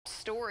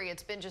story.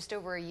 It's been just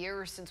over a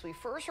year since we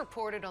first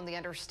reported on the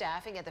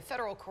understaffing at the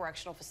Federal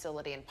Correctional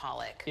Facility in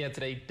Pollock. Yeah,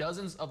 today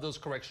dozens of those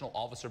correctional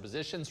officer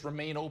positions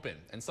remain open,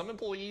 and some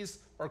employees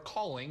are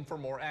calling for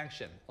more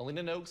action.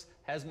 Alina Noakes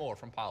has more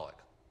from Pollock.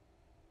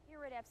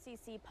 Here at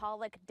FCC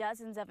Pollock,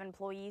 dozens of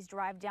employees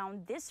drive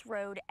down this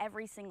road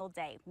every single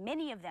day,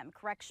 many of them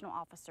correctional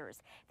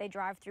officers. They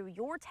drive through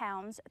your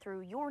towns,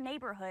 through your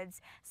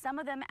neighborhoods, some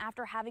of them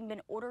after having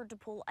been ordered to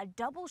pull a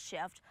double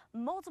shift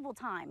multiple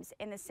times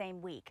in the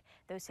same week.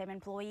 Those same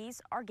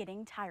employees are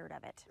getting tired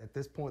of it. At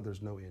this point,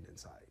 there's no end in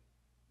sight.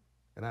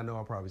 And I know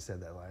I probably said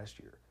that last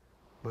year,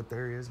 but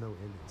there is no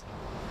end in sight.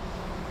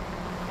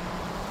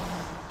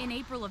 In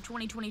April of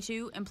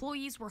 2022,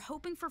 employees were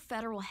hoping for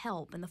federal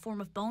help in the form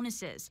of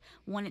bonuses,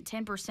 one at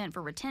 10%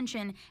 for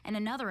retention and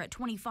another at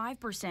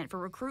 25% for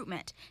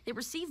recruitment. They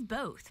received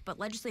both, but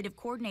legislative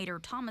coordinator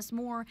Thomas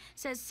Moore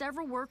says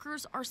several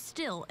workers are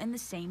still in the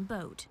same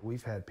boat.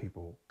 We've had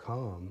people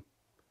come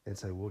and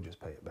say, we'll just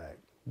pay it back.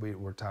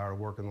 We're tired of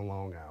working the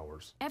long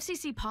hours.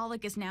 FCC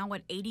Pollock is now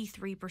at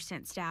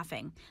 83%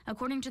 staffing.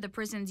 According to the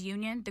prison's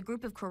union, the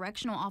group of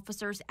correctional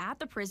officers at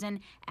the prison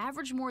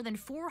averaged more than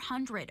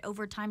 400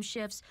 overtime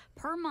shifts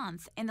per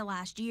month in the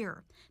last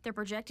year. They're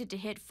projected to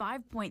hit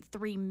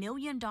 $5.3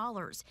 million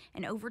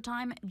in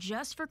overtime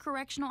just for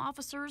correctional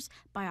officers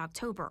by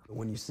October.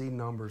 When you see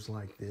numbers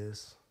like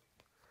this,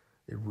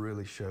 it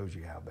really shows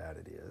you how bad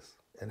it is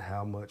and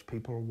how much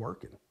people are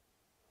working.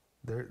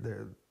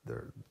 They're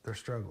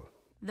struggling.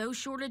 Those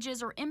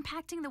shortages are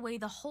impacting the way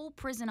the whole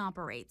prison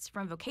operates,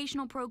 from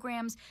vocational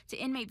programs to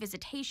inmate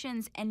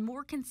visitations and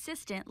more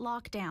consistent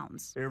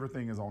lockdowns.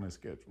 Everything is on its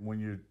schedule. When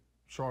you're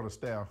short of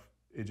staff,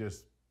 it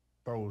just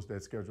throws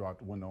that schedule out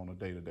the window on a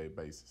day-to-day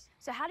basis.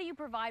 So how do you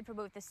provide for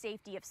both the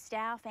safety of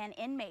staff and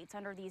inmates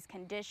under these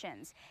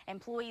conditions?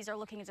 Employees are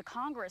looking to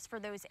Congress for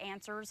those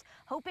answers,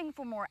 hoping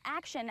for more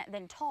action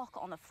than talk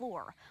on the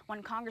floor.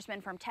 One congressman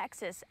from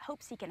Texas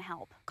hopes he can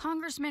help.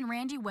 Congressman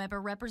Randy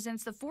Weber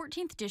represents the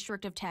 14th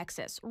District of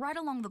Texas, right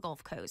along the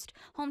Gulf Coast,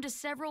 home to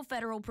several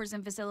federal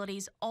prison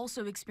facilities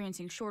also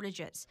experiencing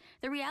shortages.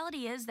 The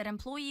reality is that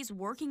employees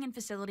working in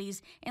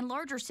facilities in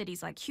larger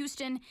cities like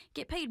Houston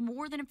get paid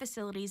more than in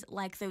facilities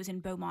like those in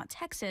Beaumont,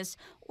 Texas,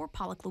 or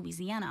Pollock,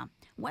 Louisiana.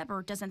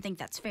 Weber doesn't think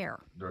that's fair.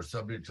 They're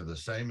subject to the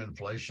same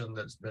inflation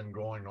that's been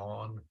going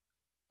on,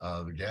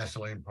 the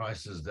gasoline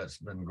prices that's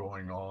been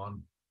going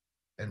on.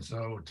 And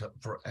so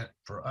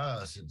for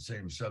us, it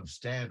seems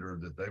substandard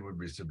that they would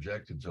be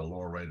subjected to a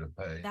lower rate of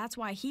pay. That's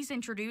why he's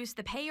introduced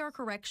the Pay Our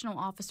Correctional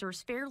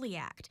Officers Fairly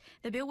Act.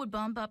 The bill would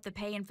bump up the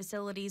pay in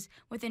facilities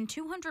within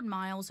 200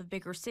 miles of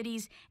bigger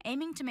cities,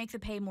 aiming to make the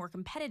pay more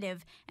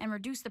competitive and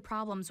reduce the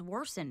problems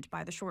worsened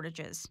by the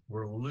shortages.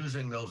 We're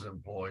losing those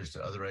employees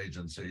to other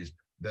agencies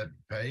that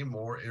pay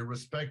more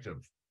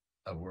irrespective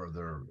of where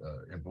their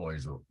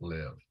employees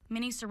live.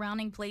 Many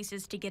surrounding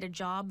places to get a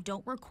job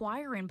don't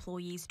require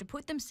employees to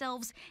put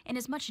themselves in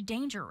as much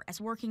danger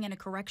as working in a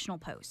correctional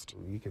post.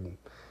 You can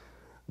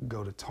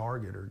go to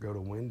Target or go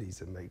to Wendy's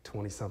and make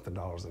 $20-something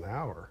an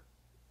hour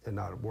and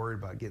not worry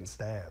about getting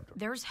stabbed.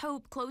 There's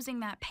hope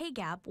closing that pay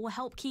gap will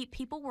help keep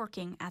people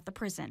working at the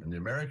prison. And the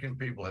American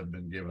people have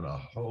been given a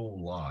whole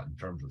lot in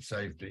terms of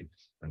safety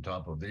on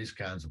top of these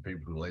kinds of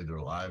people who lay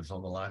their lives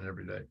on the line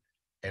every day.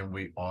 And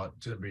we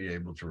ought to be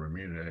able to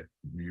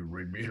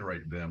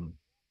remunerate them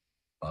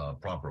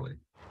properly.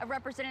 A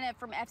representative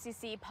from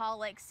FCC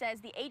Pollock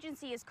says the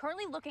agency is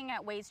currently looking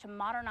at ways to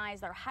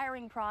modernize their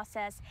hiring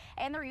process,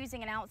 and they're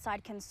using an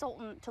outside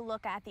consultant to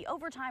look at the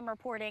overtime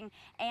reporting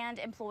and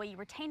employee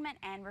retainment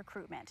and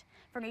recruitment.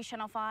 For News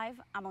Channel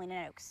 5, I'm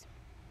Alina Noakes.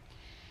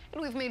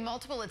 And we've made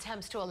multiple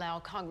attempts to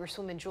allow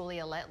Congresswoman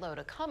Julia Letlow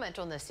to comment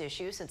on this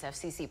issue since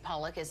FCC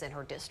Pollock is in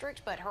her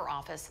district, but her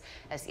office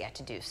has yet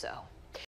to do so.